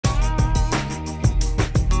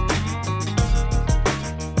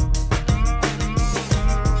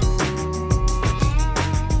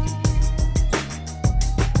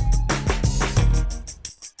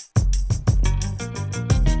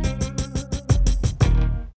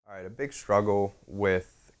A big struggle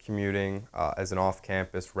with commuting as an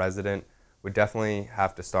off-campus resident would definitely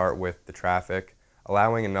have to start with the traffic.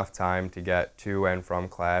 Allowing enough time to get to and from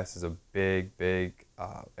class is a big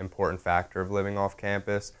important factor of living off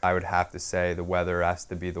campus. I would have to say the weather has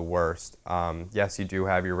to be the worst. Yes, you do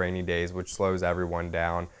have your rainy days, which slows everyone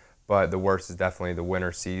down, but the worst is definitely the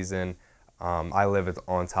winter season. I live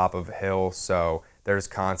on top of a hill, so there's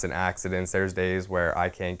constant accidents. There's days where I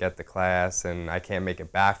can't get to class and I can't make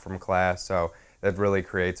it back from class, so that really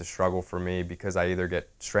creates a struggle for me because I either get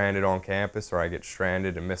stranded on campus or I get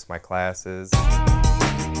stranded and miss my classes.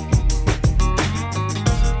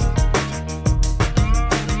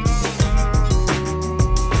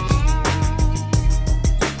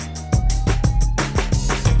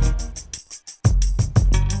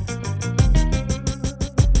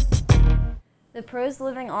 The pros to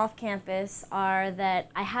living off campus are that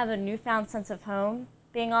I have a newfound sense of home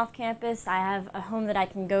being off campus. I have a home that I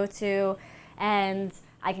can go to and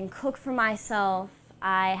I can cook for myself.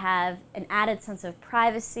 I have an added sense of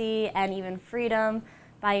privacy and even freedom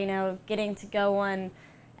by, getting to go on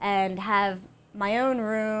and have my own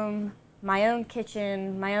room, my own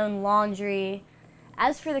kitchen, my own laundry.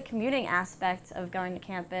 As for the commuting aspect of going to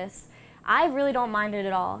campus, I really don't mind it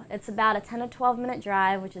at all. It's about a 10 to 12 minute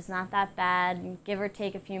drive, which is not that bad, give or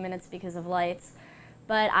take a few minutes because of lights.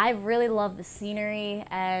 But I really love the scenery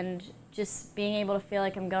and just being able to feel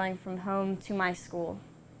like I'm going from home to my school.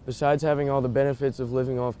 Besides having all the benefits of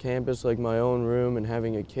living off campus, like my own room and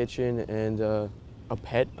having a kitchen and a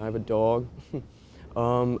pet, I have a dog,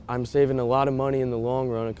 I'm saving a lot of money in the long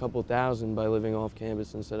run, a couple thousand, by living off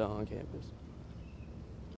campus instead of on campus.